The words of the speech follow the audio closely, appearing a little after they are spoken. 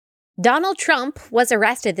Donald Trump was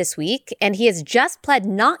arrested this week, and he has just pled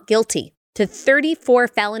not guilty to 34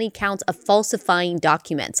 felony counts of falsifying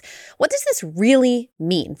documents. What does this really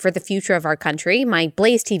mean for the future of our country? My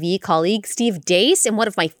Blaze TV colleague, Steve Deace, and one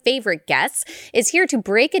of my favorite guests, is here to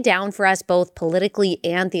break it down for us both politically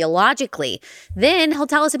and theologically. Then he'll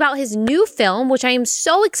tell us about his new film, which I am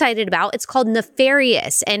so excited about. It's called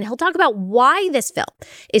Nefarious, and he'll talk about why this film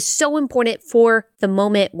is so important for the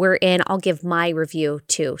moment we're in. I'll give my review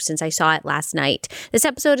too, since I saw it last night. This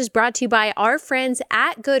episode is brought to you by our friends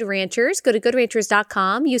at Good Ranchers. Go to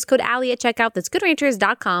goodranchers.com. Use code Allie at checkout. That's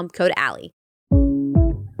goodranchers.com, code Allie.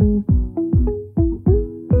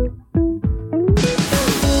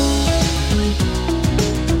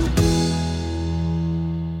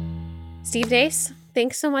 Steve Deace,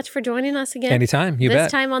 thanks so much for joining us again. Anytime, you bet.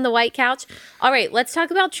 This time on the White Couch. All right, let's talk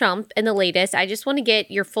about Trump and the latest. I just want to get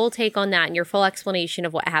your full take on that and your full explanation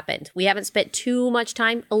of what happened. We haven't spent too much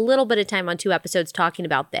time, a little bit of time on 2 episodes talking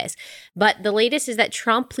about this. But the latest is that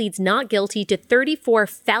Trump pleads not guilty to 34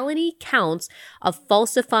 felony counts of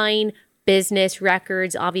falsifying business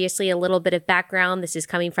records. Obviously, a little bit of background. This is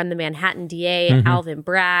coming from the Manhattan DA, Alvin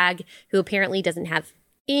Bragg, who apparently doesn't have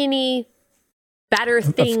any better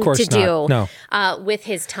thing to do with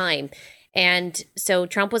his time. And so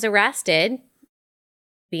Trump was arrested,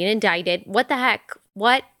 being indicted. What the heck?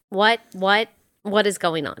 What is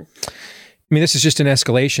going on? I mean, this is just an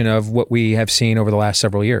escalation of what we have seen over the last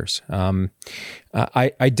several years.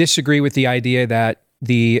 I disagree with the idea that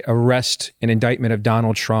the arrest and indictment of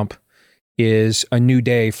Donald Trump is a new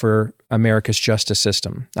day for America's justice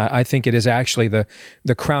system. I think it is actually the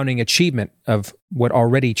crowning achievement of what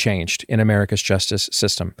already changed in America's justice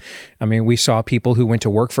system. I mean, we saw people who went to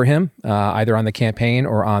work for him, either on the campaign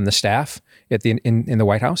or on the staff at in the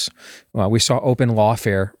White House. We saw open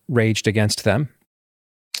lawfare raged against them.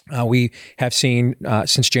 We have seen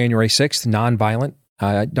since January 6th,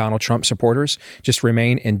 nonviolent Donald Trump supporters just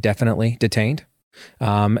remain indefinitely detained.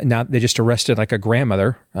 Now they just arrested like a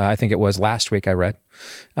grandmother. I think it was last week I read.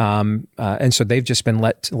 And so they've just been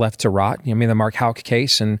left to rot. I mean, the Mark Houck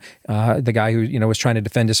case and the guy who, was trying to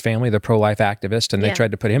defend his family, the pro-life activist, and they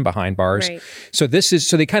tried to put him behind bars. Right. So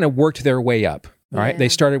they kind of worked their way up. All right. They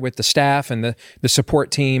started with the staff and the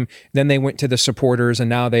support team. Then they went to the supporters, and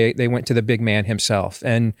now they went to the big man himself.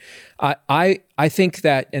 And I think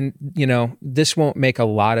that, and this won't make a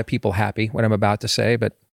lot of people happy, what I'm about to say,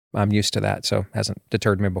 but I'm used to that, so it hasn't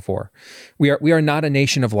deterred me before. We are not a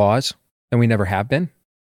nation of laws, and we never have been.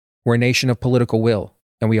 We're a nation of political will,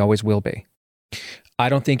 and we always will be. I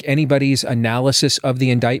don't think anybody's analysis of the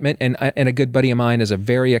indictment, and a good buddy of mine is a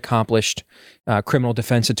very accomplished criminal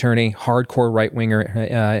defense attorney, hardcore right-winger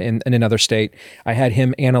in another state. I had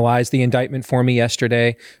him analyze the indictment for me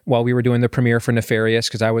yesterday while we were doing the premiere for Nefarious,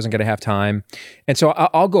 because I wasn't going to have time. And so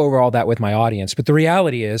I'll go over all that with my audience. But the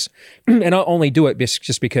reality is, and I'll only do it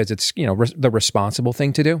just because it's the responsible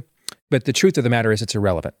thing to do. But the truth of the matter is it's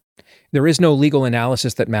irrelevant. There is no legal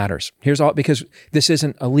analysis that matters. Because this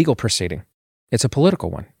isn't a legal proceeding. It's a political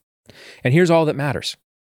one. And here's all that matters.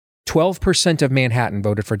 12% of Manhattan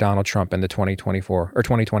voted for Donald Trump in the 2024 or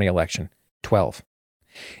 2020 election. 12.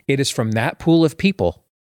 It is from that pool of people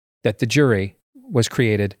that the jury was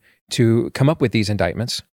created to come up with these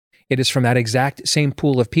indictments. It is from that exact same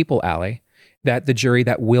pool of people, Allie, that the jury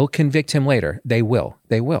that will convict him later, they will.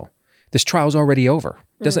 This trial's already over.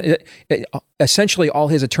 Essentially, all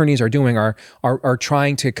his attorneys are doing are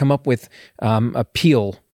trying to come up with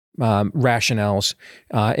appeal rationales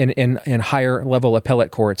in higher level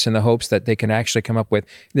appellate courts in the hopes that they can actually come up with,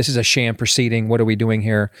 this is a sham proceeding. What are we doing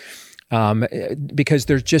here? Because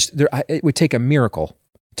it would take a miracle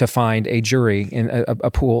to find a jury in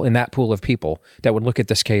that pool of people that would look at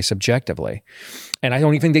this case objectively. And I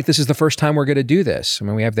don't even think this is the first time we're going to do this. I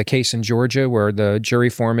mean, we have the case in Georgia where the jury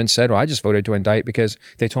foreman said, well, I just voted to indict because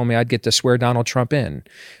they told me I'd get to swear Donald Trump in.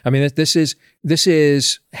 I mean, this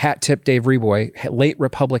is hat tip Dave Reboy, late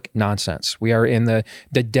Republic nonsense. We are in the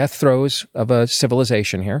death throes of a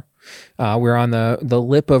civilization here. We're on the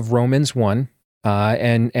lip of Romans 1,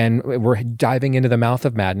 and we're diving into the mouth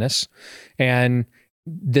of madness. And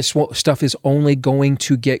this stuff is only going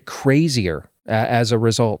to get crazier as a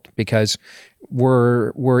result, because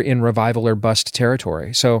we're in revival or bust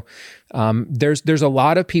territory. So there's a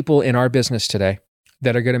lot of people in our business today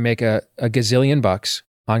that are going to make a gazillion bucks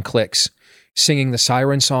on clicks singing the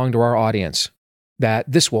siren song to our audience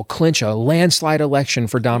that this will clinch a landslide election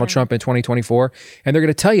for Donald Trump in 2024. And they're going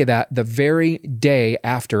to tell you that the very day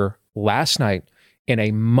after last night in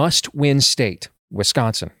a must-win state,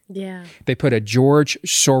 Wisconsin. Yeah. They put a George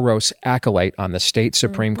Soros acolyte on the state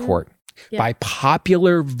Supreme Court by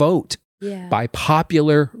popular vote. by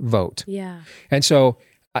popular vote. Yeah. And so,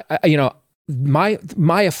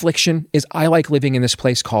 my affliction is I like living in this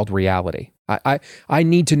place called reality. I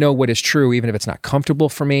need to know what is true, even if it's not comfortable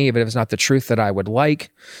for me, even if it's not the truth that I would like.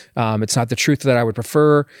 It's not the truth that I would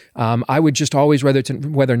prefer. I would just always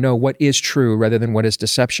rather know what is true rather than what is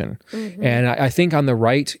deception. And I think on the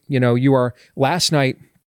right, last night,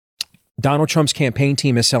 Donald Trump's campaign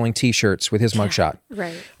team is selling T-shirts with his mugshot.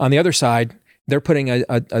 Right. On the other side, they're putting a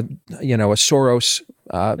Soros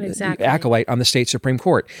acolyte on the state Supreme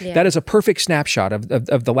Court. Yeah. That is a perfect snapshot of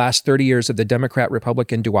the last 30 years of the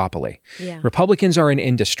Democrat-Republican duopoly. Yeah. Republicans are an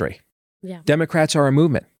industry. Yeah. Democrats are a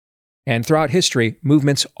movement. And throughout history,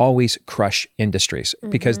 movements always crush industries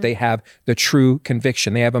because they have the true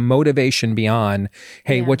conviction. They have a motivation beyond,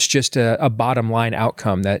 hey, what's just a bottom line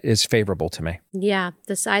outcome that is favorable to me. Yeah.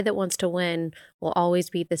 The side that wants to win will always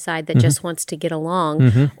be the side that just wants to get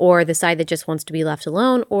along, or the side that just wants to be left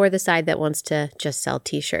alone, or the side that wants to just sell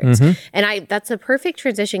T-shirts. And that's a perfect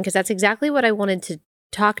transition because that's exactly what I wanted to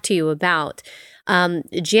talk to you about.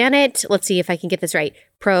 Janet, let's see if I can get this right.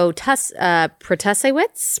 Protasewicz,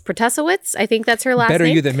 I think that's her last name. Better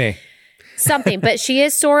you than me. Something, but she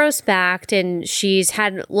is Soros-backed, and she's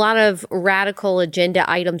had a lot of radical agenda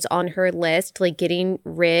items on her list, like getting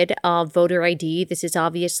rid of voter ID. This is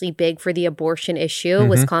obviously big for the abortion issue.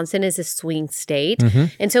 Wisconsin is a swing state.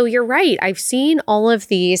 And so you're right. I've seen all of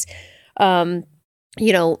these Donald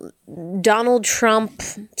Trump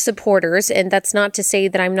supporters, and that's not to say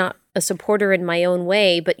that I'm not a supporter in my own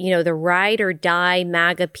way, but, the ride or die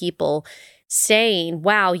MAGA people saying,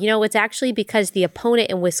 wow, it's actually because the opponent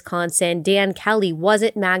in Wisconsin, Dan Kelly,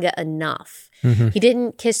 wasn't MAGA enough. He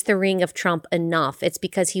didn't kiss the ring of Trump enough. It's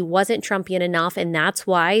because he wasn't Trumpian enough, and that's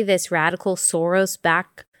why this radical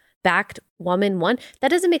Soros-backed woman won. That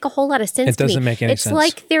doesn't make a whole lot of sense to me. It doesn't make any sense. It's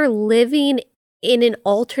like they're living in an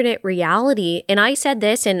alternate reality. And I said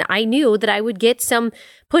this, and I knew that I would get some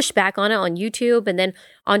pushback on it on YouTube and then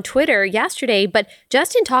on Twitter yesterday. But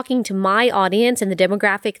just in talking to my audience and the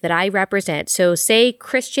demographic that I represent, so say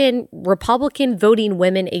Christian Republican voting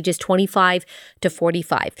women ages 25 to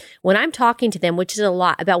 45, when I'm talking to them, which is a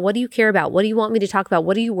lot, about what do you care about? What do you want me to talk about?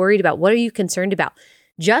 What are you worried about? What are you concerned about?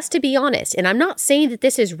 Just to be honest, and I'm not saying that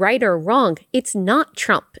this is right or wrong, it's not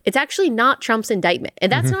Trump. It's actually not Trump's indictment.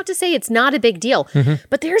 And that's not to say it's not a big deal,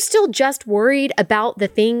 but they're still just worried about the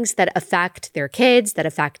things that affect their kids, that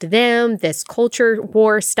affect them, this culture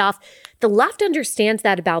war stuff. The left understands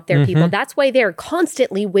that about their people. That's why they're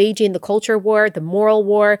constantly waging the culture war, the moral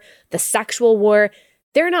war, the sexual war.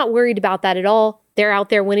 They're not worried about that at all. They're out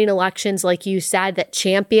there winning elections, like you said, that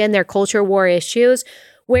champion their culture war issues.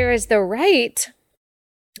 Whereas the right,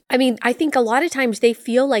 I think a lot of times they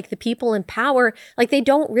feel like the people in power, like they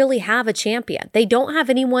don't really have a champion. They don't have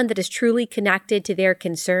anyone that is truly connected to their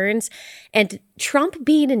concerns. And Trump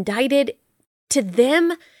being indicted, to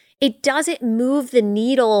them, it doesn't move the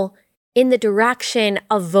needle in the direction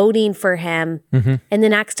of voting for him in the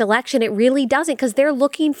next election. It really doesn't, because they're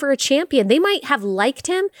looking for a champion. They might have liked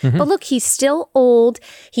him, but look, he's still old.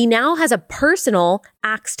 He now has a personal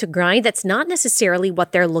axe to grind. That's not necessarily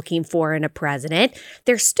what they're looking for in a president.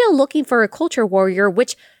 They're still looking for a culture warrior,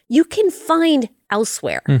 which you can find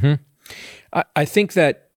elsewhere. I think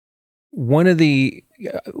that one of the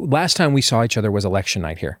last time we saw each other was election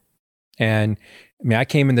night here. And I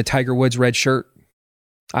came in the Tiger Woods red shirt.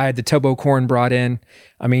 I had the Tobo corn brought in.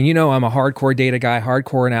 I'm a hardcore data guy,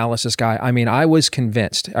 hardcore analysis guy. I was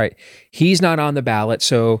convinced. All right, he's not on the ballot.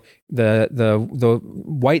 So the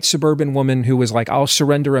white suburban woman who was like, I'll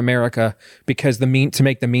surrender America because to make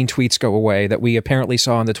the mean tweets go away that we apparently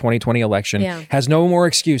saw in the 2020 election has no more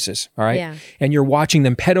excuses. All right. Yeah. And you're watching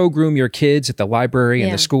them pedo groom your kids at the library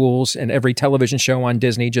and the schools and every television show on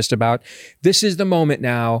Disney, just about. This is the moment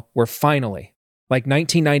now where finally, like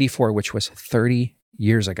 1994, which was 30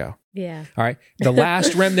 years ago. Yeah. All right. The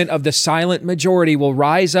last remnant of the silent majority will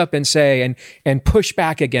rise up and say, and push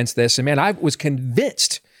back against this. And man, I was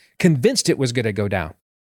convinced it was going to go down.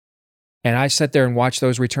 And I sat there and watched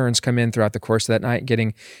those returns come in throughout the course of that night,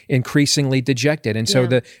 getting increasingly dejected. And so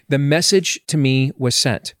the message to me was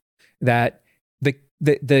sent that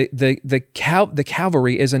the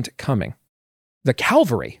cavalry isn't coming. The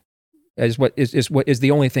Calvary is what is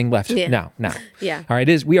the only thing left now. Yeah. All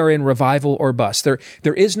right. We are in revival or bust.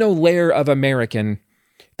 There is no layer of American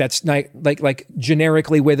that's not like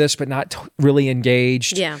generically with us, but not really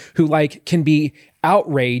engaged. Yeah. Who can be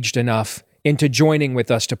outraged enough into joining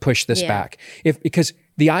with us to push this back. Because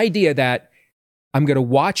the idea that I'm going to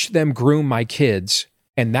watch them groom my kids,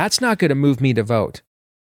 and that's not going to move me to vote,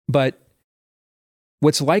 but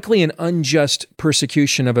what's likely an unjust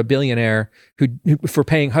persecution of a billionaire who for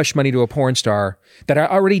paying hush money to a porn star that I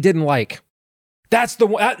already didn't like. That's the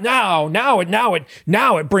now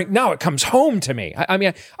it comes home to me. I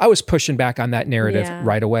mean, I was pushing back on that narrative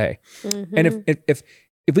right away. Mm-hmm. And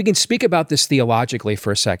if we can speak about this theologically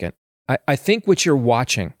for a second, I think what you're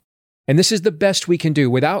watching, and this is the best we can do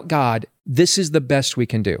without God, this is the best we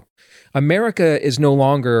can do. America is no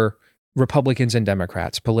longer Republicans and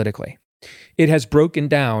Democrats politically. It has broken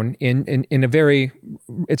down in a very,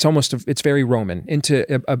 it's very Roman,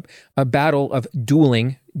 into a battle of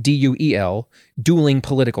dueling, D-U-E-L, dueling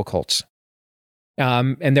political cults.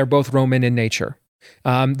 And they're both Roman in nature.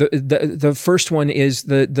 The first one is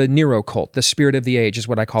the Nero cult, the spirit of the age is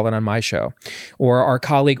what I call it on my show. Or our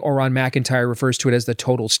colleague Oron McIntyre refers to it as the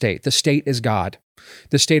total state. The state is God.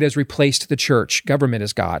 The state has replaced the church. Government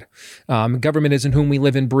is God. Government is in whom we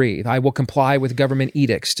live and breathe. I will comply with government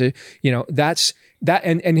edicts. That's that.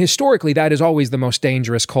 And historically, that is always the most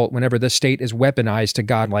dangerous cult. Whenever the state is weaponized to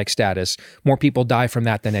godlike status, more people die from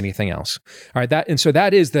that than anything else. All right. That's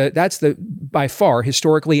the by far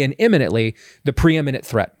historically and imminently the preeminent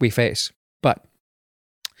threat we face. But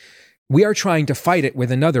we are trying to fight it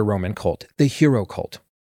with another Roman cult, the hero cult.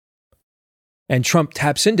 And Trump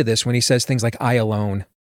taps into this when he says things like, I alone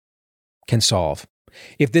can solve.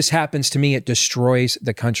 If this happens to me, it destroys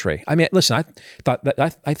the country. I mean, listen,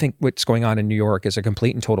 I think what's going on in New York is a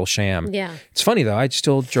complete and total sham. Yeah. It's funny though. I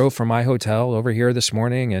still drove from my hotel over here this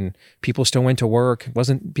morning and people still went to work.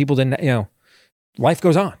 Life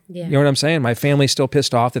goes on. Yeah. You know what I'm saying? My family's still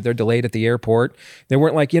pissed off that they're delayed at the airport. They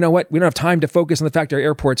weren't like, you know what? We don't have time to focus on the fact our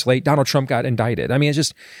airport's late. Donald Trump got indicted. I mean, it's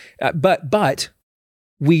just, but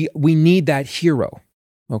we need that hero.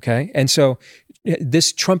 Okay. And so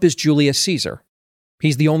this Trump is Julius Caesar.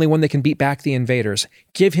 He's the only one that can beat back the invaders.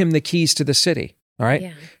 Give him the keys to the city. All right.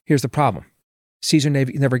 Yeah. Here's the problem. Caesar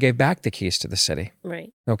never gave back the keys to the city.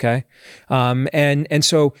 Right. Okay. And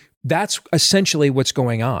so that's essentially what's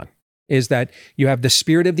going on, is that you have the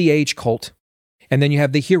spirit of the age cult and then you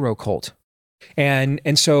have the hero cult.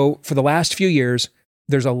 And so for the last few years,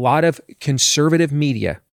 there's a lot of conservative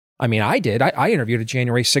media. I mean, I interviewed a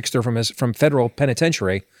January 6th from federal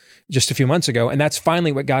penitentiary just a few months ago. And that's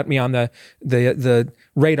finally what got me on the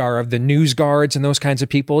radar of the news guards and those kinds of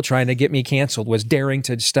people trying to get me canceled, was daring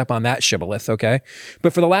to step on that shibboleth. Okay.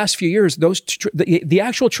 But for the last few years, the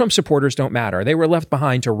actual Trump supporters don't matter. They were left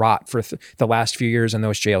behind to rot for the last few years in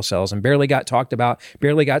those jail cells and barely got talked about,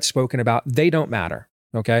 barely got spoken about. They don't matter.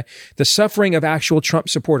 Okay. The suffering of actual Trump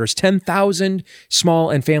supporters, 10,000 small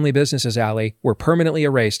and family businesses, Ali, were permanently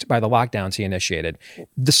erased by the lockdowns he initiated.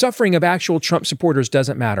 The suffering of actual Trump supporters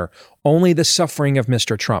doesn't matter. Only the suffering of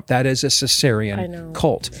Mr. Trump. That is a Caesarean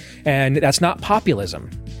cult. And that's not populism.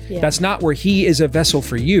 Yeah. That's not where he is a vessel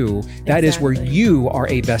for you. That is where you are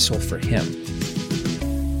a vessel for him.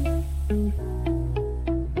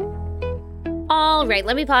 All right,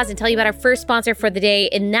 let me pause and tell you about our first sponsor for the day,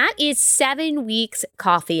 and that is 7 Weeks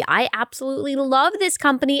Coffee. I absolutely love this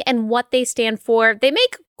company and what they stand for. They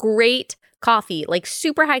make great coffee, like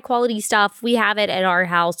super high quality stuff. We have it at our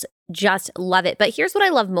house. Just love it. But here's what I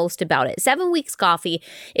love most about it. 7 Weeks Coffee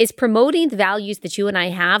is promoting the values that you and I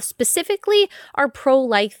have, specifically our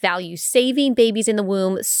pro-life values, saving babies in the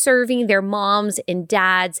womb, serving their moms and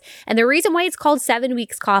dads. And the reason why it's called 7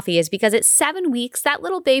 Weeks Coffee is because at 7 weeks, that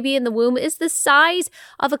little baby in the womb is the size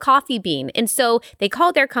of a coffee bean. And so they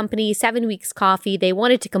called their company 7 Weeks Coffee. They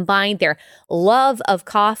wanted to combine their love of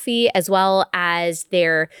coffee as well as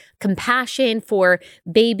their compassion for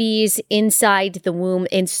babies inside the womb.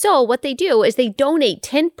 And so what they do is they donate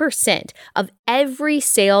 10% of every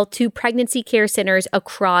sale to pregnancy care centers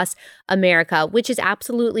across America, which is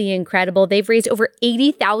absolutely incredible. They've raised over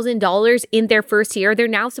 $80,000 in their first year. They're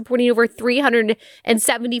now supporting over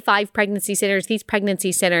 375 pregnancy centers. These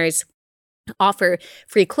pregnancy centers offer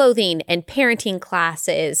free clothing and parenting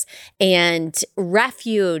classes and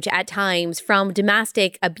refuge at times from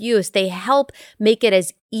domestic abuse. They help make it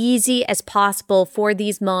as easy as possible for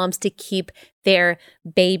these moms to keep their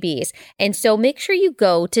babies. And so make sure you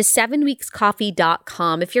go to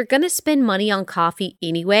 7weekscoffee.com. If you're going to spend money on coffee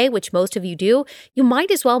anyway, which most of you do, you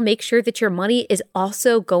might as well make sure that your money is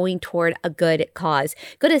also going toward a good cause.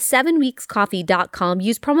 Go to 7weekscoffee.com.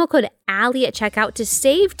 Use promo code ALLIE at checkout to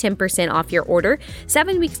save 10% off your order.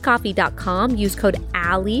 7weekscoffee.com. Use code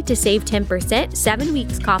ALLIE to save 10%.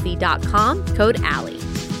 7weekscoffee.com. Code ALLIE.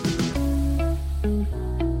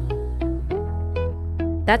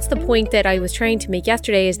 That's the point that I was trying to make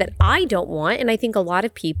yesterday, is that I don't want, and I think a lot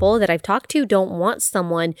of people that I've talked to don't want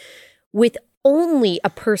someone with only a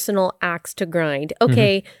personal axe to grind.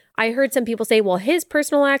 Okay, I heard some people say, well, his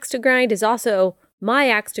personal axe to grind is also my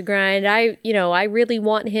axe to grind. I really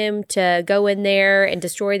want him to go in there and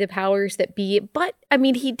destroy the powers that be. But I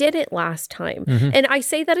mean, he did it last time. And I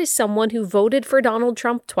say that as someone who voted for Donald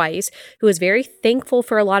Trump twice, who is very thankful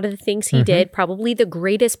for a lot of the things he did, probably the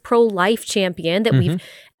greatest pro-life champion that we've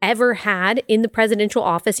ever had in the presidential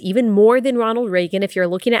office, even more than Ronald Reagan, if you're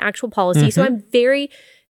looking at actual policy. So I'm very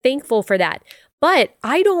thankful for that. But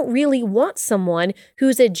I don't really want someone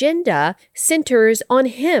whose agenda centers on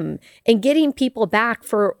him and getting people back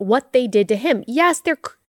for what they did to him. Yes,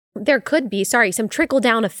 there could be, some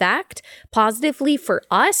trickle-down effect positively for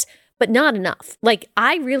us, but not enough. Like,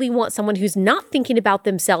 I really want someone who's not thinking about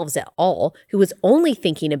themselves at all, who is only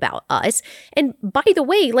thinking about us. And by the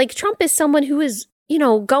way, like, Trump is someone who is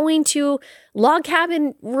going to log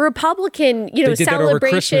cabin Republican, they did celebrations that over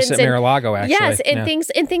Christmas at Mar-a-Lago, actually. Yes, and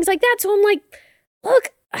things like that. So I'm like, look,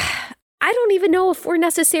 I don't even know if we're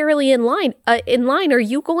necessarily in line. Are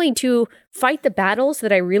you going to fight the battles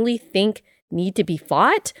that I really think need to be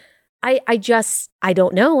fought? I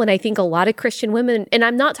don't know. And I think a lot of Christian women, and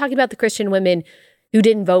I'm not talking about the Christian women who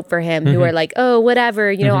didn't vote for him, who are like, oh, whatever,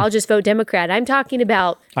 I'll just vote Democrat. I'm talking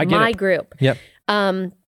about my group. Yep.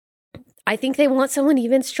 I think they want someone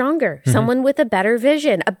even stronger, someone with a better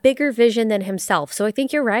vision, a bigger vision than himself. So I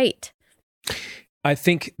think you're right. I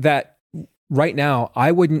think that right now,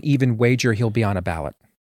 I wouldn't even wager he'll be on a ballot.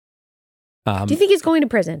 Do you think he's going to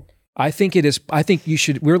prison? I think it is. I think you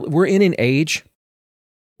should. We're in an age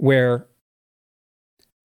where,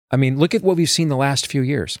 I mean, look at what we've seen the last few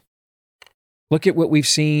years. Look at what we've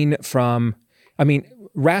seen from,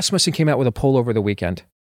 Rasmussen came out with a poll over the weekend.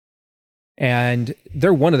 And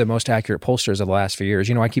they're one of the most accurate pollsters of the last few years.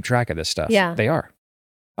 I keep track of this stuff. Yeah. They are.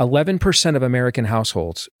 11% of American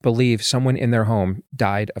households believe someone in their home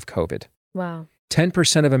died of COVID. Wow.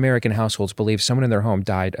 10% of American households believe someone in their home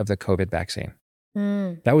died of the COVID vaccine.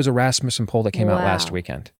 That was a Rasmussen poll that came out last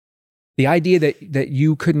weekend. The idea that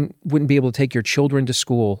you wouldn't be able to take your children to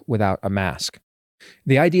school without a mask.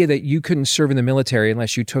 The idea that you couldn't serve in the military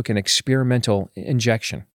unless you took an experimental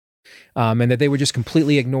injection. And that they would just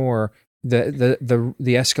completely ignore the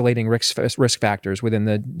escalating risk factors within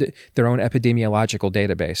their own epidemiological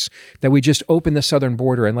database, that we just open the southern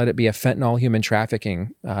border and let it be a fentanyl human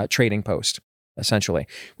trafficking trading post. Essentially,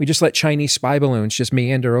 we just let Chinese spy balloons just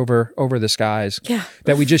meander over the skies. Yeah,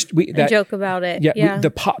 that we joke about it. Yeah,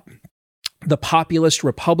 the populist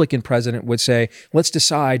Republican president would say, let's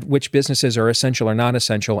decide which businesses are essential or not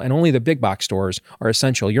essential, and only the big box stores are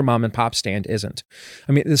essential. Your mom and pop stand isn't.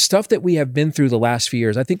 The stuff that we have been through the last few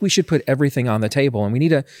years, I think we should put everything on the table, and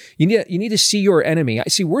you need to see your enemy. I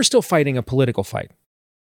see we're still fighting a political fight.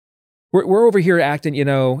 We're over here acting,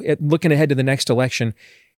 looking ahead to the next election.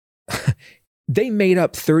 They made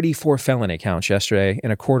up 34 felony counts yesterday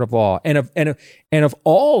in a court of law, and of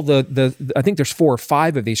all the I think there's 4 or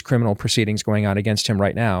 5 of these criminal proceedings going on against him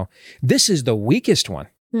right now. This is the weakest one.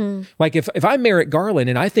 Like if I'm Merrick Garland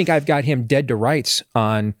and I think I've got him dead to rights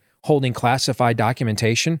on holding classified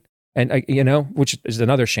documentation, and which is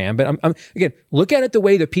another sham. But I'm again, look at it the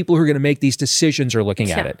way the people who are going to make these decisions are looking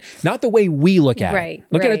at it, not the way we look at it.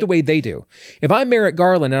 Look at it the way they do. If I'm Merrick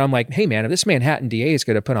Garland and I'm like, hey man, if this Manhattan DA is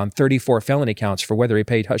going to put on 34 felony counts for whether he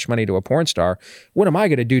paid hush money to a porn star, what am I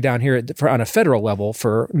going to do down here on a federal level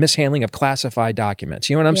for mishandling of classified documents?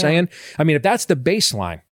 You know what I'm saying? If that's the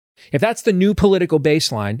baseline, if that's the new political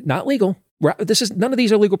baseline, not legal. None of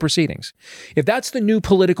these are legal proceedings. If that's the new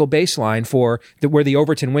political baseline for where the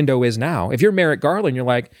Overton window is now, if you're Merrick Garland, you're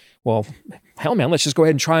like, well, hell man, let's just go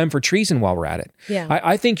ahead and try him for treason while we're at it. Yeah.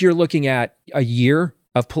 I think you're looking at a year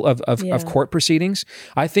of court proceedings.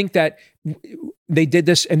 I think that they did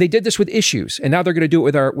this, and they did this with issues, and now they're going to do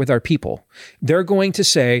it with our people. They're going to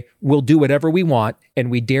say, we'll do whatever we want,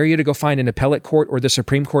 and we dare you to go find an appellate court or the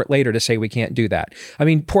Supreme Court later to say we can't do that.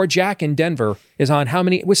 Poor Jack in Denver is on how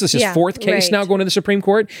many? What's this? His 4th case now going to the Supreme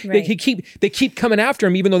Court. Right. They keep coming after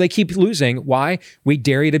him, even though they keep losing. Why? We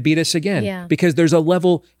dare you to beat us again. Yeah. Because there's a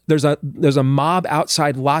level. There's a mob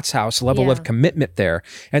outside Lot's house level of commitment there.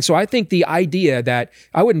 And so I think the idea that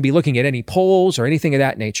I wouldn't be looking at any polls or anything of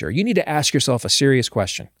that nature. You need to ask yourself a serious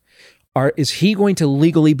question. Is he going to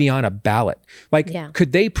legally be on a ballot?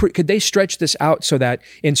 Could they stretch this out so that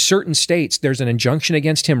in certain states there's an injunction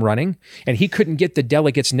against him running and he couldn't get the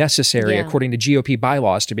delegates necessary according to GOP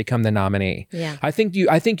bylaws to become the nominee? Yeah. I think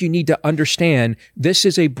you need to understand this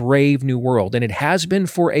is a brave new world, and it has been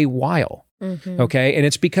for a while. Mm-hmm. Okay. And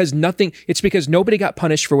it's because nobody got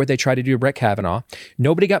punished for what they tried to do to Brett Kavanaugh.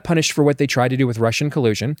 Nobody got punished for what they tried to do with Russian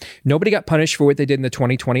collusion. Nobody got punished for what they did in the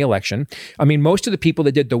 2020 election. Most of the people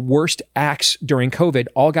that did the worst acts during COVID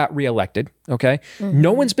all got reelected. Okay. Mm-hmm.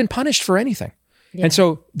 No one's been punished for anything. Yeah. And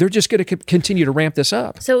so they're just going to continue to ramp this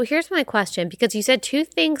up. So here's my question, because you said two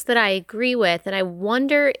things that I agree with, and I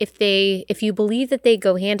wonder if you believe that they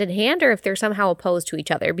go hand in hand or if they're somehow opposed to each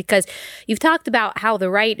other, because you've talked about how the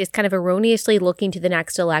right is kind of erroneously looking to the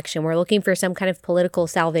next election. We're looking for some kind of political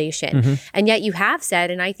salvation. And yet you have said,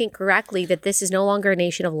 and I think correctly, that this is no longer a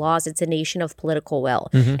nation of laws, it's a nation of political will.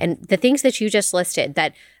 And the things that you just listed,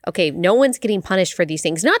 that, okay, no one's getting punished for these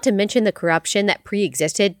things, not to mention the corruption that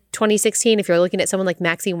pre-existed 2016. If you're looking at someone like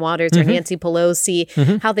Maxine Waters or Nancy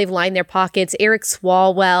Pelosi, how they've lined their pockets, Eric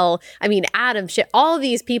Swalwell, I mean, Adam Schiff, all of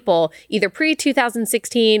these people, either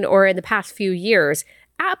pre-2016 or in the past few years,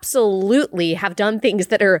 absolutely have done things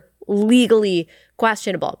that are legally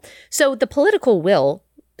questionable. So the political will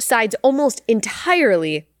sides almost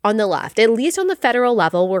entirely on the left. At least on the federal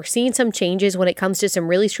level, we're seeing some changes when it comes to some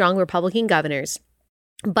really strong Republican governors.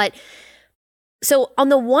 But so on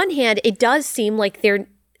the one hand, it does seem like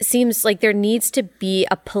there needs to be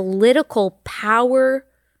a political power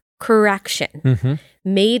correction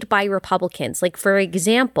made by Republicans. Like, for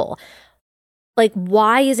example, like,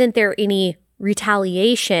 why isn't there any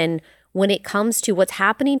retaliation when it comes to what's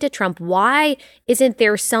happening to Trump? Why isn't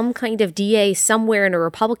there some kind of DA somewhere in a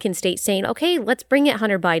Republican state saying, okay, let's bring it,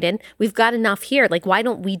 Hunter Biden. We've got enough here. Like, why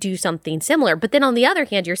don't we do something similar? But then on the other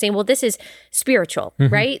hand, you're saying, well, this is spiritual,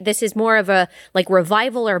 right? This is more of a like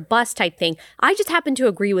revival or bust type thing. I just happen to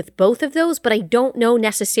agree with both of those, but I don't know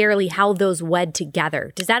necessarily how those wed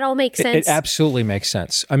together. Does that all make sense? It absolutely makes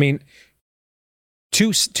sense. I mean,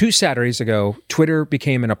 two Saturdays ago, Twitter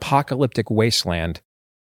became an apocalyptic wasteland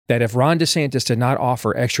that if Ron DeSantis did not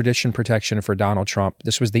offer extradition protection for Donald Trump,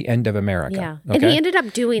 this was the end of America. Yeah. Okay? And he ended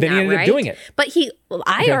up doing that, right? He ended up doing it. But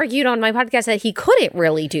I argued on my podcast that he couldn't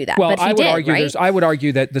really do that, but he did, right? I would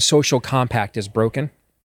argue that the social compact is broken.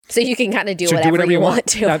 So you can kind of do whatever you want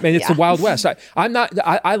to. I mean, it's the Wild West.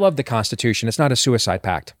 I love the Constitution. It's not a suicide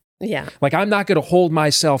pact. Yeah. Like, I'm not going to hold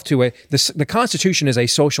myself to the Constitution is a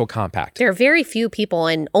social compact. There are very few people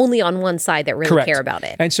and only on one side that really care about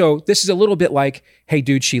it. And so this is a little bit like, hey,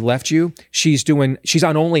 dude, she left you. She's on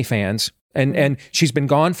OnlyFans and she's been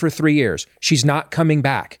gone for 3 years. She's not coming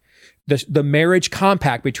back. The marriage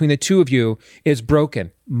compact between the two of you is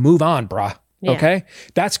broken. Move on, brah. Yeah. Okay?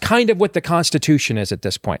 That's kind of what the Constitution is at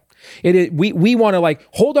this point. We want to like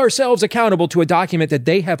hold ourselves accountable to a document that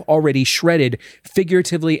they have already shredded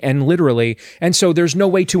figuratively and literally. And so there's no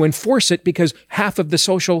way to enforce it because half of the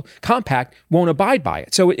social compact won't abide by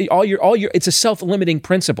it. So it's a self-limiting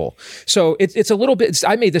principle. So it's a little bit,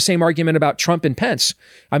 I made the same argument about Trump and Pence.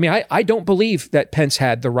 I mean, I don't believe that Pence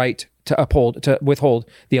had the right to withhold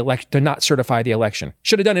the election, to not certify the election.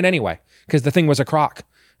 Should have done it anyway because the thing was a crock.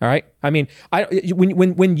 All right. I mean,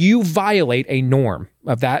 when you violate a norm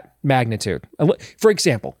of that magnitude, for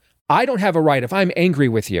example, I don't have a right, if I'm angry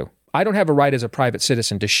with you, I don't have a right as a private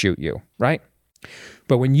citizen to shoot you, right?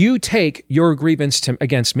 But when you take your grievance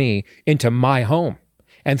against me into my home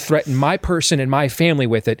and threaten my person and my family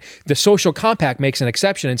with it, the social compact makes an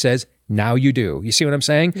exception and says, now you do. You see what I'm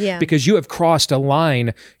saying? Yeah. Because you have crossed a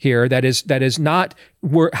line here that is not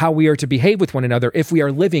how we are to behave with one another if we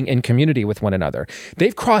are living in community with one another.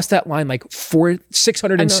 They've crossed that line like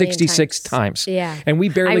 666 times. Yeah. And we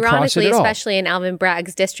barely cross it at all. Especially in Alvin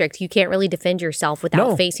Bragg's district, you can't really defend yourself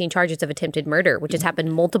without facing charges of attempted murder, which has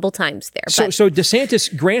happened multiple times there. So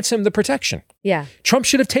DeSantis grants him the protection. Yeah. Trump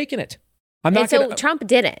should have taken it. Trump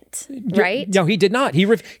didn't, right? No, he did not. He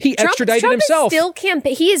extradited himself. Trump is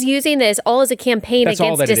still he is using this all as a campaign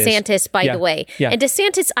against DeSantis, by the way. Yeah. And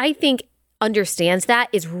DeSantis, I think, understands that,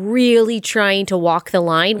 is really trying to walk the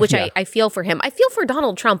line, which I feel for him. I feel for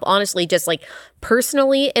Donald Trump, honestly, just like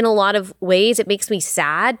personally in a lot of ways. It makes me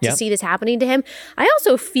sad to see this happening to him. I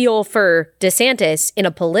also feel for DeSantis in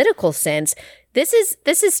a political sense. This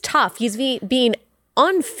is tough. He's being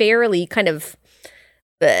unfairly kind of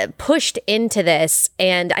pushed into this,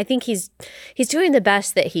 and I think he's doing the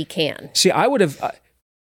best that he can. See, I would have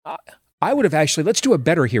actually, let's do a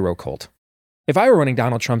better hero cult. If I were running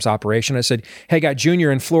Donald Trump's operation, I said, hey, got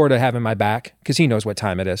Junior in Florida having my back because he knows what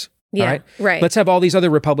time it is. Yeah, all right? Right. Let's have all these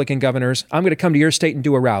other Republican governors. I'm going to come to your state and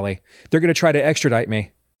do a rally. They're going to try to extradite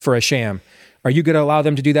me for a sham. Are you going to allow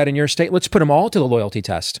them to do that in your state? Let's put them all to the loyalty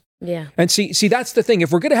test. Yeah. And see, that's the thing.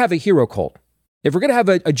 If we're going to have a hero cult, if we're going to have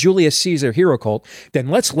a Julius Caesar hero cult, then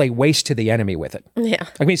let's lay waste to the enemy with it. Yeah.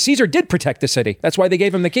 I mean, Caesar did protect the city. That's why they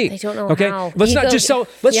gave him the key. I don't know how. Let's just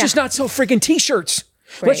not sell friggin' t-shirts.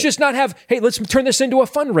 Right. Let's just not have, hey, let's turn this into a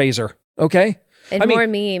fundraiser. Okay. And more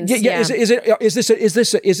memes. Yeah.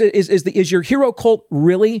 Is your hero cult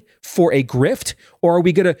really for a grift? Or are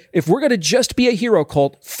we if we're gonna just be a hero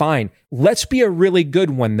cult, fine. let's be a really good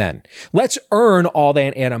one then. Let's earn all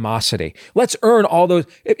that animosity. Let's earn all those.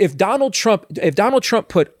 If Donald Trump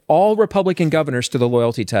put all Republican governors to the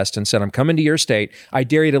loyalty test and said, I'm coming to your state, I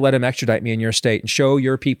dare you to let him extradite me in your state and show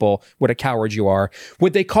your people what a coward you are,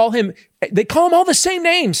 would they call him? They call him all the same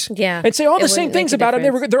names, and say all the same things about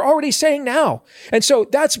him. They're already saying now. And so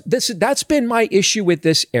that's been my issue with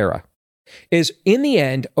this era. Is in the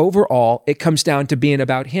end, overall, it comes down to being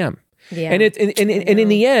about him. Yeah. And in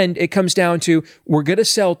the end, it comes down to, we're going to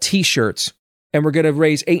sell T-shirts and we're going to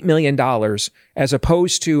raise $8 million as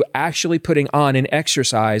opposed to actually putting on an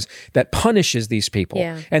exercise that punishes these people.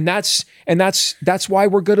 Yeah. And that's why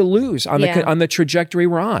we're going to lose on the trajectory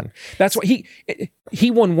we're on. That's why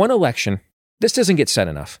he won one election. This doesn't get said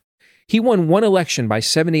enough. He won one election by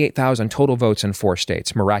 78,000 total votes in 4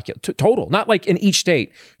 states. Miraculous. Total, not like in each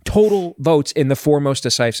state. Total votes in the 4 most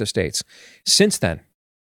decisive states. Since then,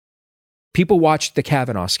 people watched the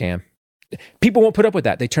Kavanaugh scam. People won't put up with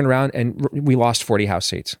that. They turn around and we lost 40 House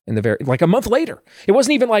seats like a month later. It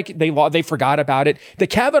wasn't even like they forgot about it. The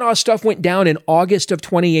Kavanaugh stuff went down in August of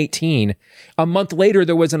 2018. A month later,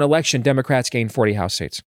 there was an election. Democrats gained 40 House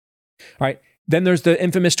seats. All right. Then there's the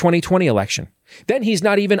infamous 2020 election. Then he's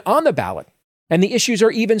not even on the ballot. And the issues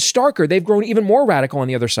are even starker. They've grown even more radical on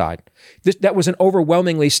the other side. That was an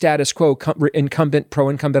overwhelmingly status quo pro-incumbent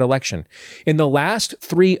election. In the last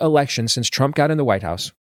 3 elections since Trump got in the White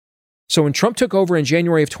House, so when Trump took over in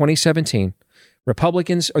January of 2017,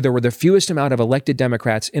 there were the fewest amount of elected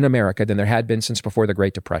Democrats in America than there had been since before the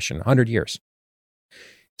Great Depression, 100 years.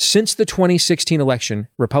 Since the 2016 election,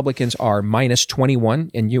 Republicans are minus 21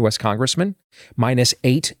 in U.S. congressmen, minus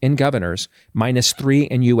 8 in governors, minus 3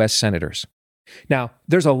 in U.S. senators. Now,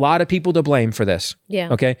 there's a lot of people to blame for this,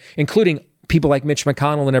 okay, including people like Mitch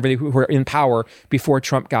McConnell and everybody who were in power before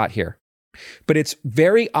Trump got here. But it's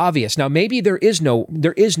very obvious. Now, maybe there is no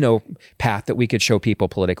path that we could show people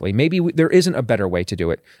politically. Maybe there isn't a better way to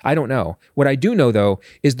do it. I don't know. What I do know, though,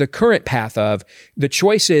 is the current path of the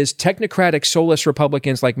choice is technocratic, soulless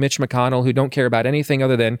Republicans like Mitch McConnell, who don't care about anything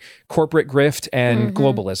other than corporate grift and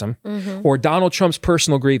globalism, or Donald Trump's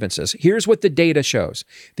personal grievances. Here's what the data shows.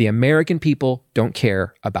 The American people don't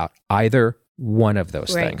care about either one of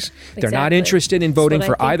those things. They're not interested in voting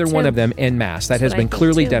for either one of them en masse. That has been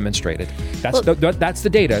clearly demonstrated. That's the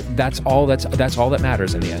data. That's all that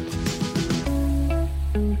matters in the end.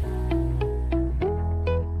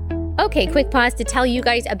 Okay, quick pause to tell you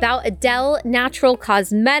guys about Adele Natural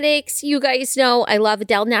Cosmetics. You guys know I love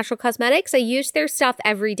Adele Natural Cosmetics. I use their stuff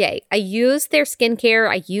every day. I use their skincare.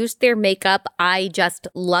 I use their makeup. I just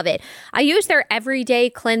love it. I use their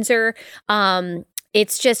everyday cleanser.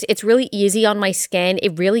 It's really easy on my skin.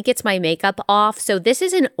 It really gets my makeup off. So this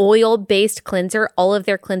is an oil-based cleanser. All of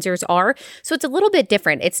their cleansers are. So it's a little bit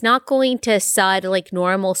different. It's not going to sud like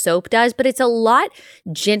normal soap does, but it's a lot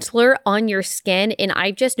gentler on your skin. And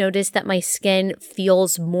I've just noticed that my skin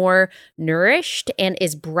feels more nourished and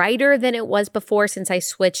is brighter than it was before since I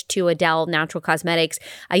switched to Adele Natural Cosmetics.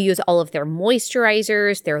 I use all of their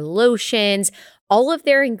moisturizers, their lotions. All of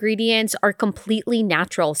their ingredients are completely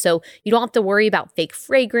natural, so you don't have to worry about fake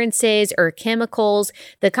fragrances or chemicals.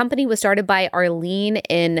 The company was started by Arlene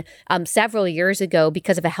in several years ago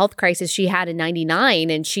because of a health crisis she had in '99,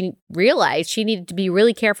 and she realized she needed to be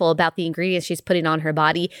really careful about the ingredients she's putting on her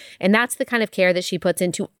body, and that's the kind of care that she puts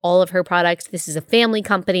into all of her products. This is a family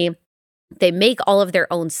company. They make all of their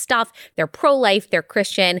own stuff. They're pro-life. They're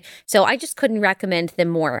Christian. So I just couldn't recommend them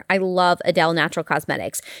more. I love Adele Natural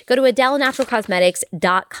Cosmetics. Go to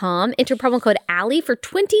AdeleNaturalCosmetics.com. Enter promo code Allie for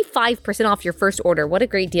 25% off your first order. What a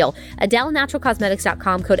great deal.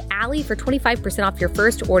 AdeleNaturalCosmetics.com. Code Allie for 25% off your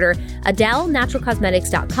first order.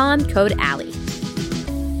 AdeleNaturalCosmetics.com. Code Allie.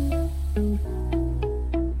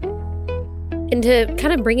 And to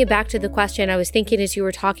kind of bring it back to the question, I was thinking as you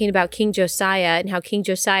were talking about King Josiah and how King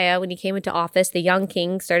Josiah, when he came into office, the young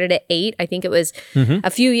king started at 8. I think it was a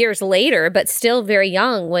few years later, but still very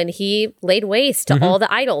young when he laid waste to all the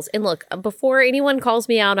idols. And look, before anyone calls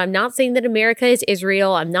me out, I'm not saying that America is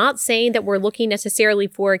Israel. I'm not saying that we're looking necessarily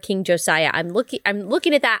for King Josiah. I'm looking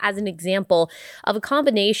at that as an example of a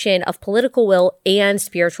combination of political will and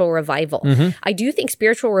spiritual revival. I do think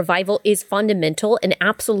spiritual revival is fundamental and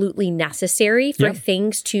absolutely necessary for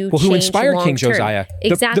things to change. Who inspired King term. Josiah?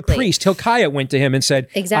 Exactly. The priest Hilkiah went to him and said,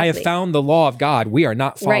 I have found the law of God. We are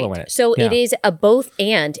not following it. So it is a both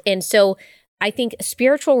and. And so I think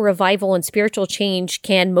spiritual revival and spiritual change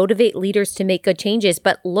can motivate leaders to make good changes.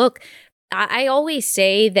 But look, I always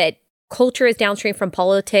say that culture is downstream from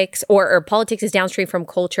politics, or politics is downstream from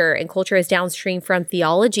culture, and culture is downstream from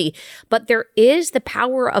theology. But there is the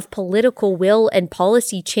power of political will and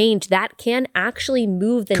policy change that can actually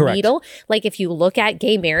move the needle. Like if you look at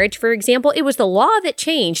gay marriage, for example, it was the law that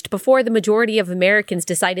changed before the majority of Americans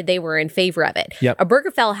decided they were in favor of it. Yep.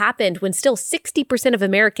 Obergefell happened when still 60% of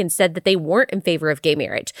Americans said that they weren't in favor of gay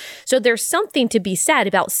marriage. So there's something to be said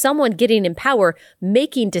about someone getting in power,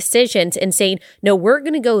 making decisions and saying, no, we're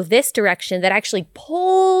going to go this direction that actually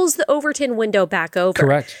pulls the Overton window back over.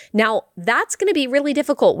 Correct. Now, that's going to be really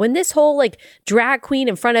difficult. When this whole like drag queen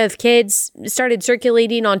in front of kids started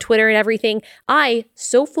circulating on Twitter and everything, I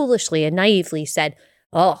so foolishly and naively said,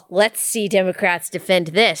 oh, let's see Democrats defend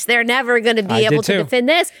this. They're never going to be able to defend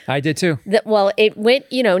this. I did too. Well, it went,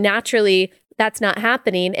 naturally, that's not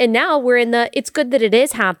happening. And now we're in it's good that it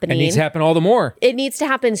is happening. It needs to happen all the more. It needs to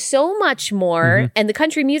happen so much more. Mm-hmm. And the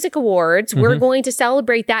Country Music Awards, we're going to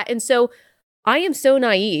celebrate that. And so I am so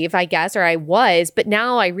naive, I guess, or I was, but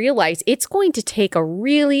now I realize it's going to take a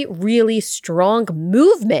really, really strong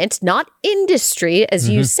movement, not industry, as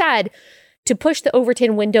you said, to push the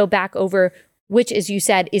Overton window back over, which, as you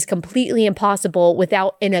said, is completely impossible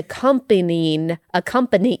without an accompanying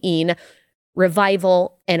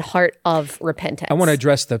revival and heart of repentance. I want to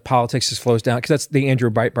address the politics as flows down, because that's the Andrew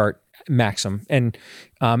Breitbart maxim, and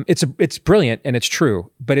it's brilliant and it's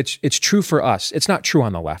true, but it's true for us. It's not true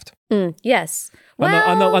on the left. Yes.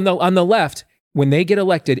 On the left, when they get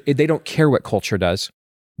elected, they don't care what culture does.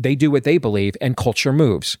 They do what they believe, and culture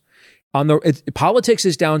moves. Politics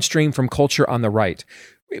is downstream from culture on the right.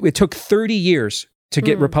 It took 30 years to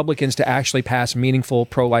get Republicans to actually pass meaningful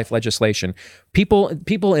pro-life legislation. People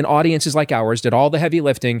in audiences like ours did all the heavy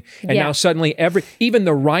lifting, and now suddenly even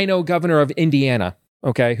the rhino governor of Indiana,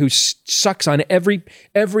 okay, who sucks on every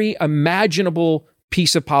imaginable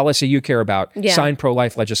piece of policy you care about, signed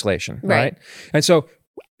pro-life legislation, right? And so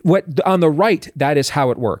on the right, that is how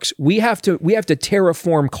it works. We have to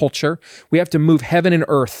terraform culture. We have to move heaven and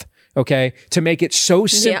earth, okay, to make it so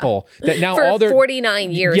simple that now for all their 49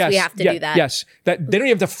 years we have to do that. Yes, that they don't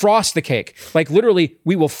even have to frost the cake. Like literally,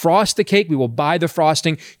 we will frost the cake. We will buy the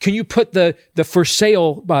frosting. Can you put the for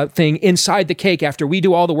sale thing inside the cake after we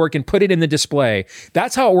do all the work and put it in the display?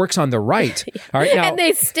 That's how it works on the right. All right, now, and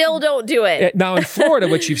they still don't do it. Now in Florida,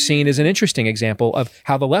 what you've seen is an interesting example of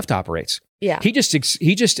how the left operates. Yeah, he just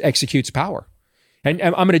executes power. And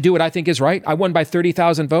I'm going to do what I think is right. I won by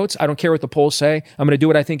 30,000 votes. I don't care what the polls say. I'm going to do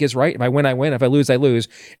what I think is right. If I win, I win. If I lose, I lose.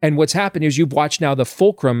 And what's happened is you've watched now the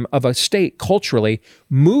fulcrum of a state culturally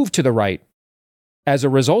move to the right as a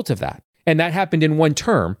result of that. And that happened in one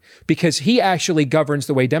term because he actually governs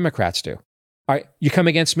the way Democrats do. All right, you come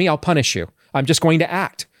against me, I'll punish you. I'm just going to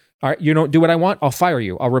act. All right, you don't do what I want, I'll fire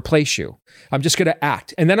you. I'll replace you. I'm just going to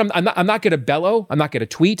act. And then I'm not going to bellow. I'm not going to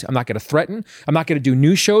tweet. I'm not going to threaten. I'm not going to do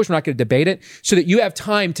news shows. We're not going to debate it so that you have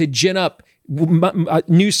time to gin up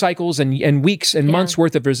news cycles and weeks and months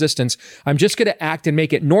worth of resistance. I'm just going to act and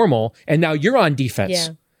make it normal. And now you're on defense. Yeah.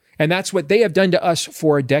 And that's what they have done to us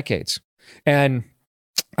for decades. And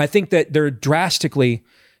I think that they're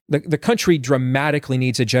the country dramatically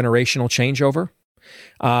needs a generational changeover.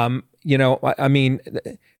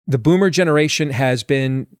 The boomer generation has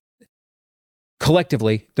been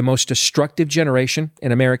collectively the most destructive generation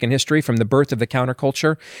in American history from the birth of the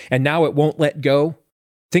counterculture. And now it won't let go.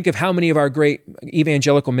 Think of how many of our great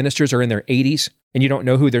evangelical ministers are in their 80s and you don't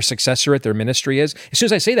know who their successor at their ministry is. As soon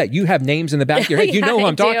as I say that, you have names in the back of your head. You know who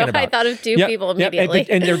I'm talking about. I thought of two people immediately.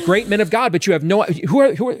 And they're great men of God, but you have no,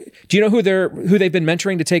 who do you know who they've been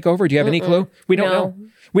mentoring to take over? Do you have any clue? We don't know.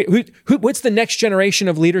 What's the next generation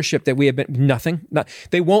of leadership that we have been? Nothing.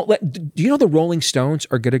 They won't let. Do you know the Rolling Stones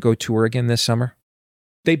are going to go tour again this summer?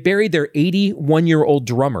 They buried their 81-year-old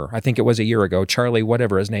drummer. I think it was a year ago, Charlie,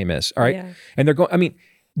 whatever his name is. All right, and they're going. I mean,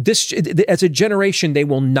 this as a generation, they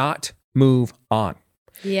will not move on.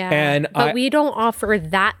 Yeah, but we don't offer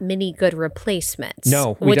that many good replacements.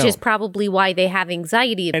 No, we which don't. is probably why they have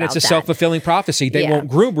anxiety about that. And it's a self-fulfilling prophecy. They won't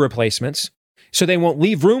groom replacements. So they won't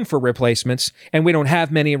leave room for replacements, and we don't have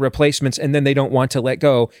many replacements, and then they don't want to let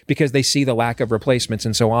go because they see the lack of replacements,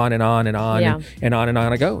 and so on and on and on and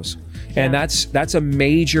on it goes. Yeah. And that's a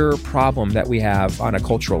major problem that we have on a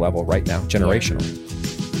cultural level right now, generational. Yeah.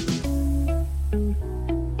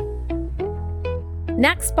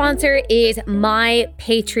 Next sponsor is My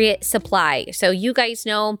Patriot Supply. So you guys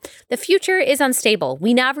know the future is unstable.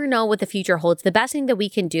 We never know what the future holds. The best thing that we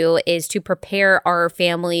can do is to prepare our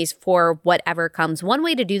families for whatever comes. One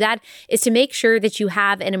way to do that is to make sure that you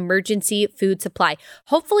have an emergency food supply.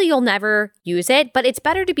 Hopefully you'll never use it, but it's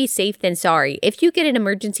better to be safe than sorry. If you get an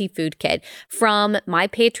emergency food kit from My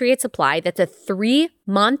Patriot Supply, that's a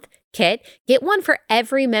 3-month kit. Get one for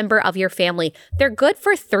every member of your family. They're good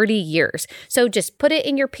for 30 years. So just put it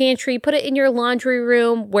in your pantry, put it in your laundry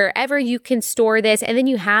room, wherever you can store this, and then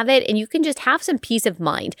you have it and you can just have some peace of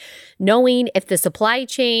mind knowing if the supply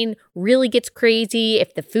chain really gets crazy,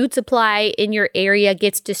 if the food supply in your area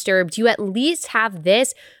gets disturbed, you at least have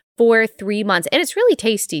this for 3 months. And it's really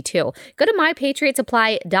tasty too. Go to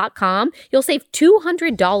mypatriotsupply.com. You'll save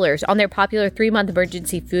 $200 on their popular 3-month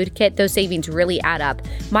emergency food kit. Those savings really add up.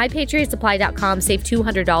 mypatriotsupply.com. Save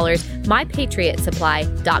 $200.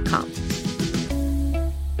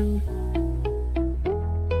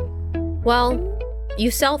 mypatriotsupply.com. Well,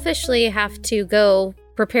 you selfishly have to go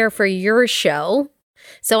prepare for your show.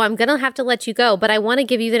 So I'm going to have to let you go, but I want to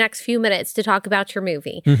give you the next few minutes to talk about your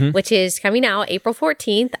movie, which is coming out April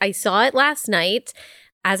 14th. I saw it last night.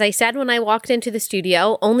 As I said when I walked into the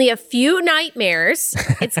studio, only a few nightmares.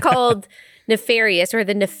 It's called Nefarious, or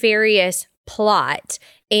The Nefarious Plot.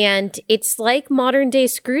 And it's like modern day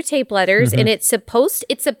Screw Tape Letters, and it's supposed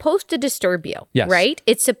to disturb you, right?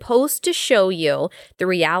 It's supposed to show you the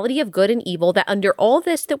reality of good and evil, that under all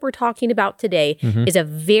this that we're talking about today is a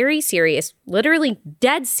very serious, literally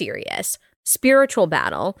dead serious spiritual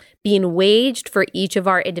battle being waged for each of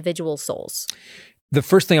our individual souls. The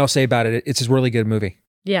first thing I'll say about it, it's a really good movie.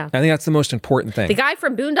 Yeah. I think that's the most important thing. The guy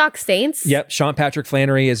from Boondock Saints. Yep. Sean Patrick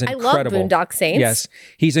Flannery is incredible. I love Boondock Saints. Yes.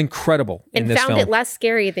 He's incredible in this film. And found it less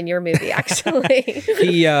scary than your movie, actually.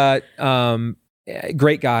 He,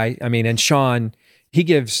 great guy. I mean, and Sean, he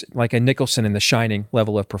gives like a Nicholson in The Shining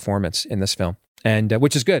level of performance in this film. And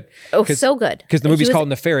which is good. Oh, so good. Because the movie's called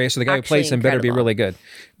Nefarious, so the guy who plays him better be really good.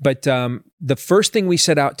 But the first thing we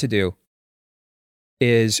set out to do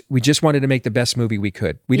is we just wanted to make the best movie we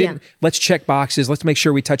could. We didn't, let's check boxes. Let's make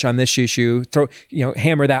sure we touch on this issue, hammer that one in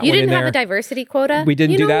there. You didn't have a diversity quota? We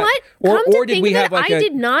didn't do that. Or did we have like I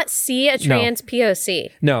did not see a trans POC.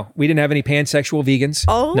 No, we didn't have any pansexual vegans.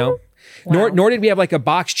 Oh. No. Wow. Nor did we have like a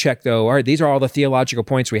box check though. All right, these are all the theological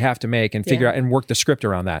points we have to make and figure out and work the script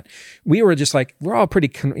around that. We were just like, we're all pretty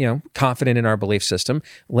confident in our belief system.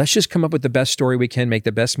 Let's just come up with the best story we can, make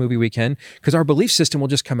the best movie we can, because our belief system will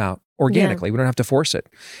just come out organically. We don't have to force it.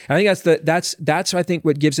 And I think that's I think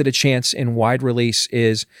what gives it a chance in wide release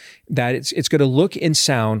is that it's going to look and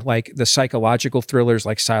sound like the psychological thrillers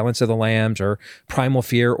like Silence of the Lambs or Primal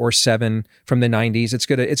Fear or Seven from the 90s. It's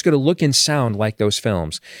going to look and sound like those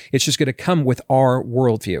films. It's just going to come with our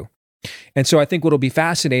worldview. And so I think what'll be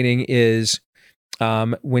fascinating is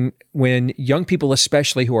when young people,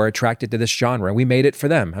 especially who are attracted to this genre, we made it for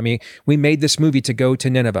them. I mean, we made this movie to go to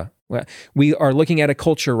Nineveh. We are looking at a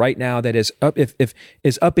culture right now that is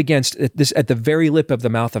up against this at the very lip of the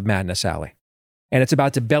mouth of Madness Alley. And it's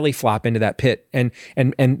about to belly flop into that pit. And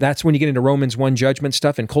that's when you get into Romans 1 judgment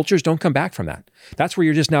stuff, and cultures don't come back from that. That's where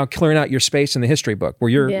you're just now clearing out your space in the history book, where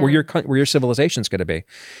your civilization's going to be.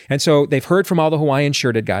 And so they've heard from all the Hawaiian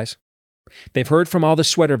shirted guys. They've heard from all the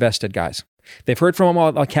sweater vested guys. They've heard from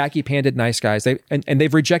all the khaki panted nice guys. And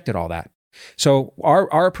they've rejected all that. So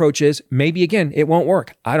our approach is, maybe again, it won't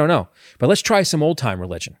work. I don't know. But let's try some old time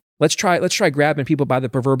religion. Let's try grabbing people by the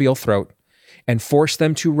proverbial throat and force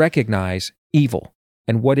them to recognize evil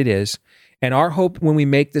and what it is. And our hope when we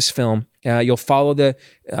make this film, you'll follow the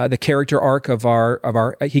character arc of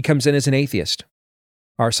our. He comes in as an atheist.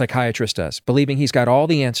 Our psychiatrist does, believing he's got all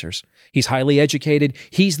the answers. He's highly educated.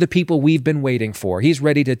 He's the people we've been waiting for. He's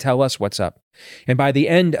ready to tell us what's up. And by the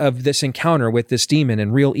end of this encounter with this demon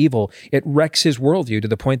and real evil, it wrecks his worldview to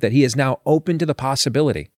the point that he is now open to the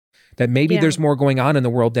possibility that maybe there's more going on in the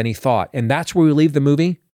world than he thought. And that's where we leave the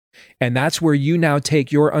movie. And that's where you now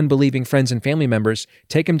take your unbelieving friends and family members,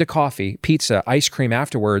 take them to coffee, pizza, ice cream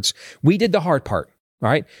afterwards. We did the hard part. All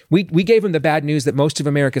right. We gave them the bad news that most of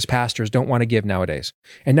America's pastors don't want to give nowadays.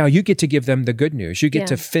 And now you get to give them the good news. You get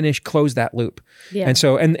to close that loop. Yeah. And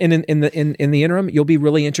so, and in the interim, you'll be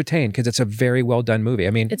really entertained because it's a very well done movie. I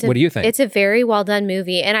mean, what do you think? It's a very well done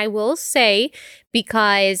movie. And I will say,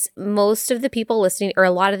 because most of the people listening, or a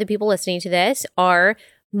lot of the people listening to this, are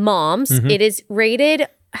moms, it is rated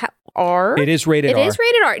R. It is rated R. It is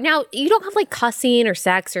rated R. Now, you don't have like cussing or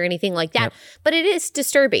sex or anything like that, but it is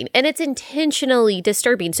disturbing, and it's intentionally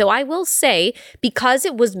disturbing. So I will say, because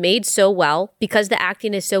it was made so well, because the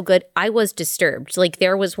acting is so good, I was disturbed. Like,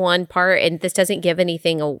 there was one part, and this doesn't give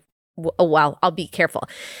anything well, I'll be careful,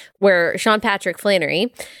 where Sean Patrick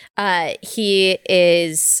Flannery,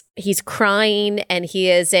 he's crying, and he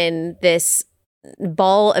is in this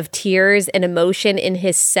ball of tears and emotion in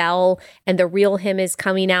his cell, and the real him is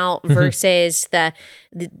coming out versus the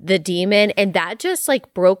demon, and that just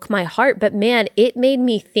like broke my heart. But man, it made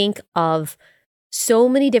me think of so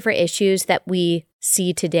many different issues that we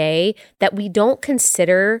see today that we don't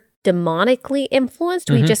consider demonically influenced,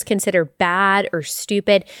 we just consider bad or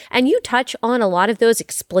stupid. And you touch on a lot of those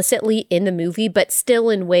explicitly in the movie, but still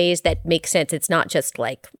in ways that make sense. It's not just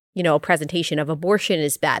like, a presentation of abortion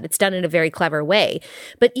is bad. It's done in a very clever way.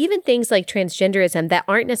 But even things like transgenderism that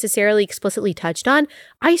aren't necessarily explicitly touched on,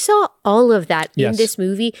 I saw all of that in this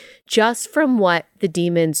movie just from what the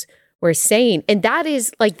demons were saying. And that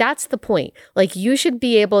is like, that's the point. Like, you should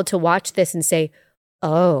be able to watch this and say,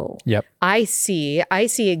 oh, I see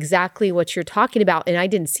exactly what you're talking about. And I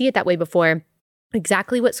didn't see it that way before.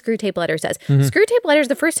 Exactly what Screw Tape Letter says. Screw Tape Letters,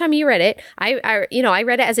 the first time you read it, I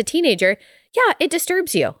read it as a teenager. Yeah, it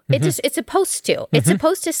disturbs you. It's supposed to. It's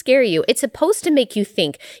supposed to scare you. It's supposed to make you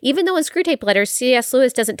think. Even though in Screw Tape Letters, C.S.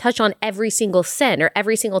 Lewis doesn't touch on every single sin or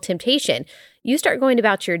every single temptation. You start going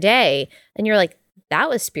about your day and you're like, that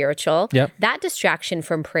was spiritual. Yep. That distraction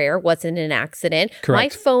from prayer wasn't an accident. Correct. My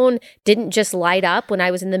phone didn't just light up when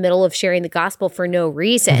I was in the middle of sharing the gospel for no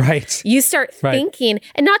reason. Right. You start thinking,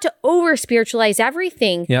 and not to over spiritualize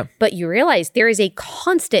everything, but you realize there is a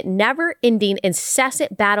constant, never ending,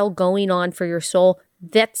 incessant battle going on for your soul.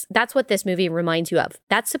 That's what this movie reminds you of.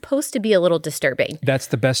 That's supposed to be a little disturbing. That's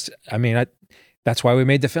the best. I mean, that's why we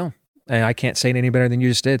made the film. And I can't say it any better than you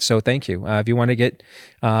just did. So thank you. If you want to get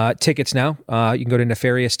tickets now, you can go to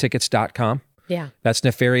nefarioutickets.com. Yeah. That's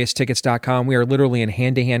nefarioutickets.com. We are literally in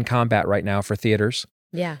hand-to-hand combat right now for theaters.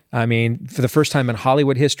 Yeah. I mean, for the first time in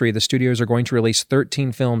Hollywood history, the studios are going to release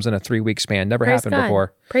 13 films in a 3-week span. Never happened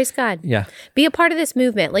before. Praise God. Yeah. Be a part of this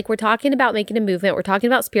movement. Like, we're talking about making a movement. We're talking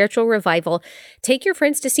about spiritual revival. Take your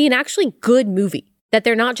friends to see an actually good movie that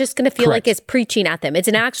they're not just going to feel like it's preaching at them. It's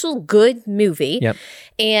an actual good movie. Yep.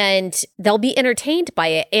 And they'll be entertained by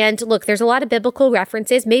it. And look, there's a lot of biblical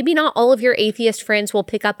references. Maybe not all of your atheist friends will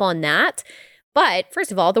pick up on that. But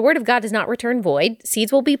first of all, the word of God does not return void.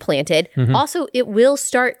 Seeds will be planted. Also, it will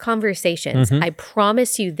start conversations. I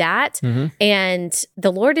promise you that. And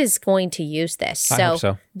the Lord is going to use this. So, I hope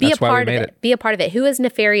so. Be That's a why we part of made it. Be a part of it.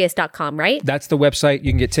 Whoisnefarious.com, right? That's the website.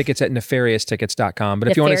 You can get tickets at nefarioutickets.com. But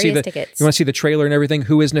if you want to see the trailer and everything,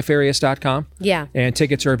 whoisnefarious.com. Yeah. And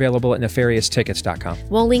tickets are available at nefarioutickets.com.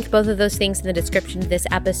 We'll link both of those things in the description of this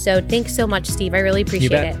episode. Thanks so much, Steve. I really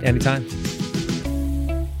appreciate it. Anytime.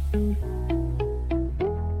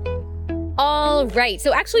 All right.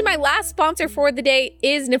 So actually, my last sponsor for the day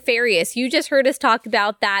is Nefarious. You just heard us talk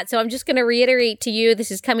about that. So I'm just going to reiterate to you, this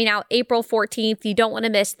is coming out April 14th. You don't want to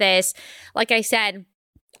miss this. Like I said,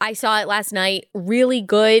 I saw it last night. Really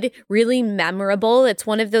good, really memorable. It's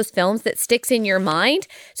one of those films that sticks in your mind.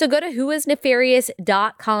 So go to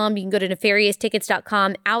whoisnefarious.com. You can go to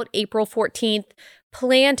nefarioustickets.com, out April 14th.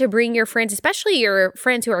 Plan to bring your friends, especially your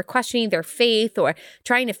friends who are questioning their faith or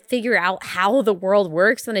trying to figure out how the world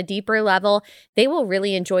works on a deeper level. They will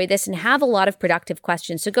really enjoy this and have a lot of productive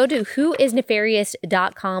questions. So go to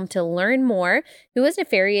whoisnefarious.com to learn more.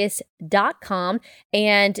 Whoisnefarious.com.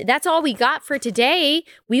 And that's all we got for today.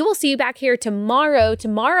 We will see you back here tomorrow.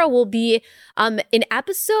 Tomorrow will be an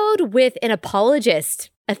episode with an apologist,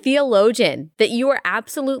 a theologian that you are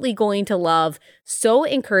absolutely going to love. So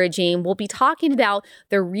encouraging. We'll be talking about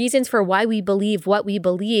the reasons for why we believe what we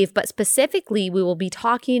believe, but specifically, we will be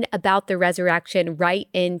talking about the resurrection right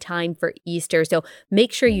in time for Easter. So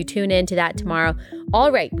make sure you tune in to that tomorrow.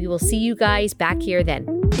 All right, we will see you guys back here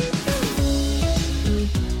then.